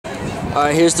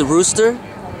Alright, here's the Rooster.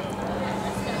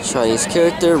 Chinese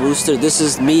character, Rooster. This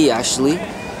is me, actually.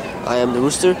 I am the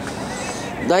Rooster.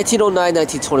 1909,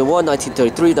 1921,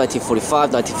 1933,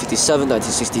 1945, 1957,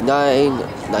 1969,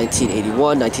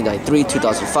 1981, 1993,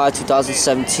 2005,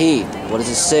 2017. What does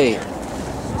it say?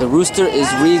 The Rooster is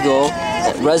regal,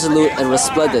 resolute, and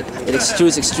resplendent. It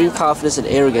exudes extreme confidence and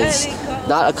arrogance,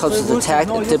 not accompanied with tact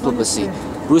and diplomacy.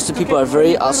 Rooster people are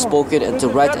very outspoken and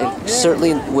direct and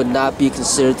certainly would not be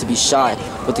considered to be shy,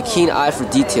 with a keen eye for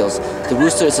details. The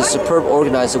Rooster is a superb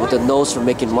organizer with a nose for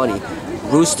making money.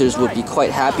 Roosters would be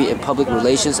quite happy in public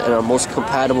relations and are most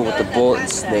compatible with the bull and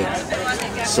snake.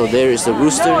 So there is the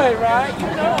Rooster.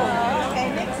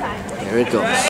 There it goes.